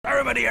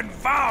ceremony and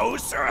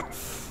vows?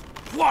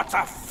 What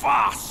a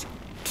farce!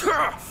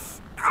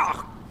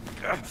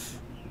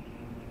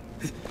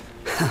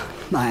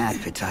 My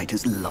appetite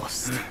is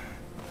lost.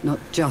 Not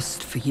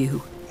just for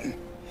you,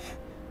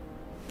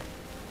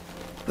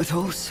 but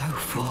also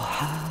for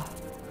her.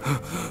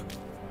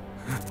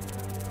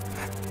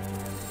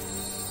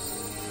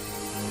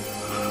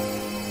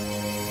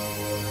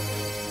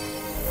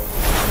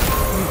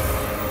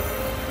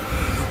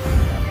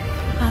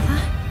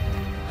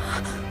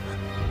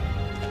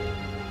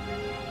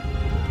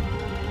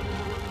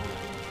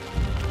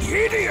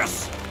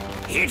 Hideous!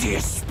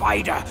 Hideous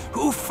spider!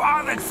 Who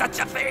fathered such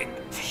a thing?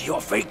 Your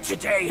fate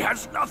today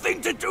has nothing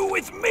to do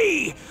with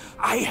me!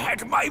 I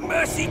had my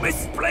mercy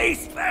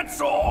misplaced, that's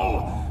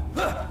all!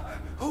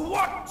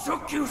 What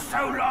took you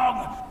so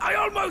long? I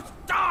almost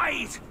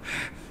died!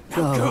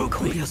 Now go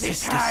quick,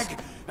 this hag,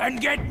 and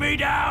get me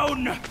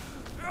down!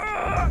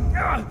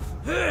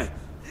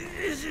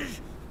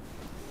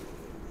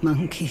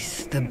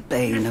 Monkeys, the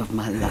bane of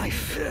my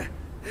life.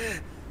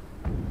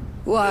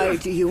 Why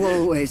do you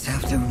always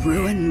have to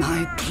ruin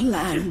my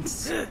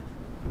plans?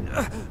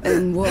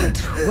 In what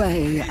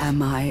way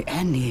am I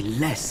any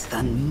less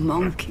than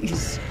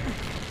monkeys?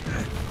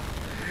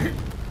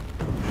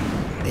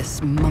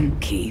 This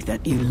monkey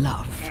that you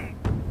love.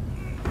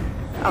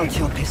 I'll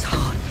chop his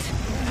heart,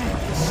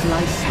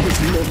 slice his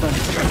liver,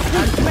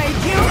 and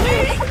make you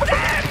eat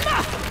them!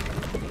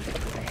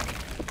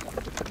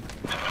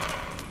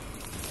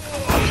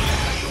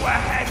 You a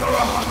hag or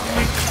a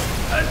monkey?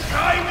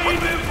 Untie me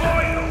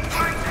before you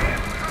fight him!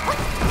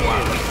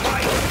 While we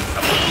fight,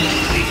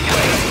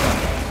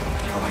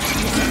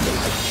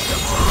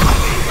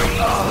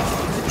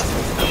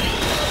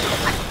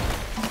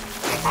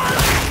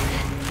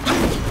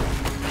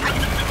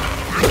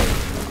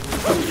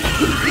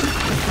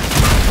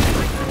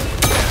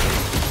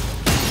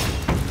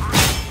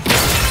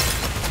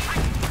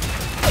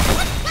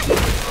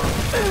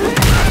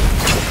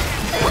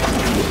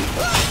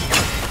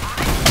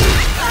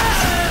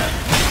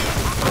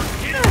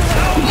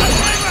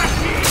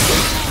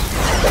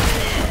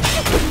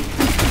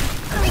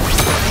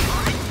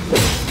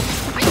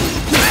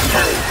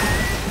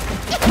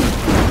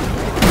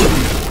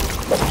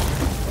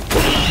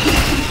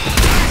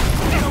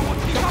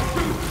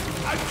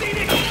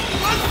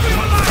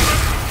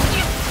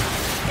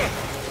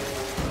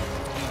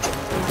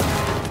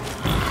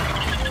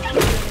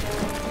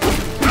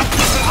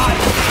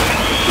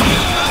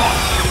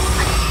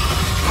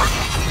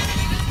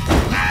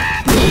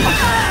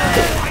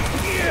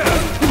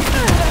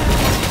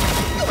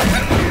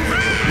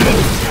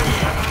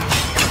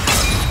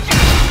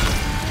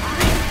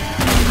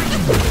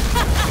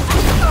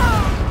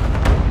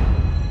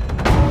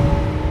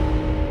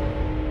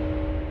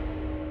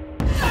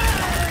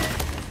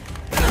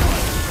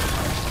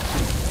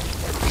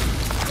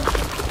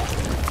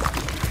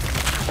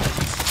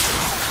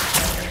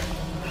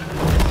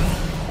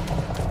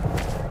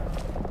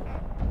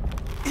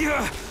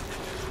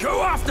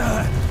 Go after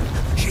her!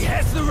 She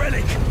has the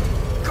relic!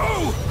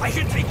 Go! I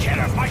can take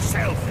care of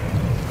myself!